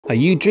Are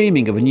you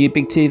dreaming of a new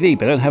big TV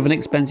but don't have an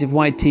expensive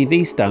wide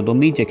TV stand or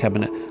media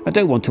cabinet and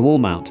don't want to wall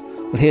mount?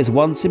 Well, here's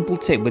one simple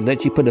tip which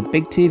lets you put a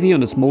big TV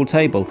on a small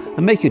table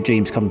and make your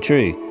dreams come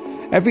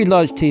true. Every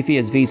large TV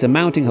has VESA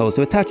mounting holes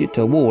to attach it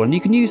to a wall, and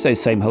you can use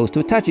those same holes to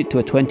attach it to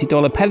a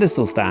 $20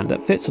 pedestal stand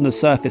that fits on a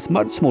surface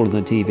much smaller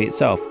than the TV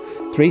itself.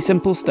 3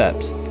 simple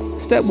steps.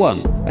 Step 1.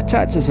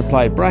 Attach a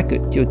supplied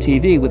bracket to your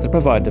TV with the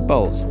provided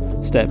bolts.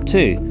 Step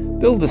 2.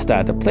 Build the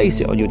stand and place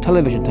it on your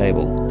television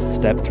table.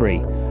 Step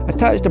 3.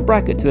 Attach the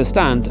bracket to the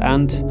stand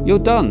and you're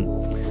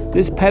done.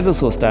 This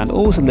pedestal stand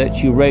also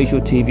lets you raise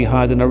your TV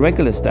higher than a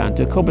regular stand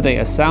to accommodate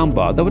a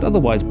soundbar that would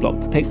otherwise block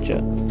the picture,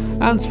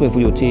 and swivel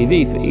your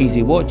TV for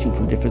easy watching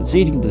from different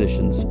seating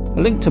positions.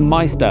 A link to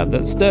my stand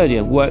that's sturdy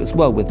and works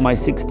well with my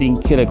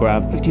 16kg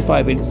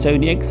 55-inch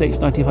Sony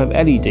XH95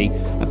 LED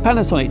and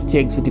Panasonic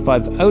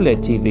X950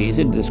 OLED TV is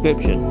in the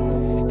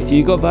description. If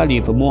you got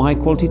value for more high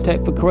quality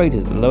tech for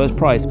creators at the lowest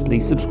price,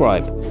 please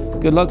subscribe.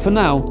 Good luck for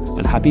now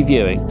and happy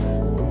viewing.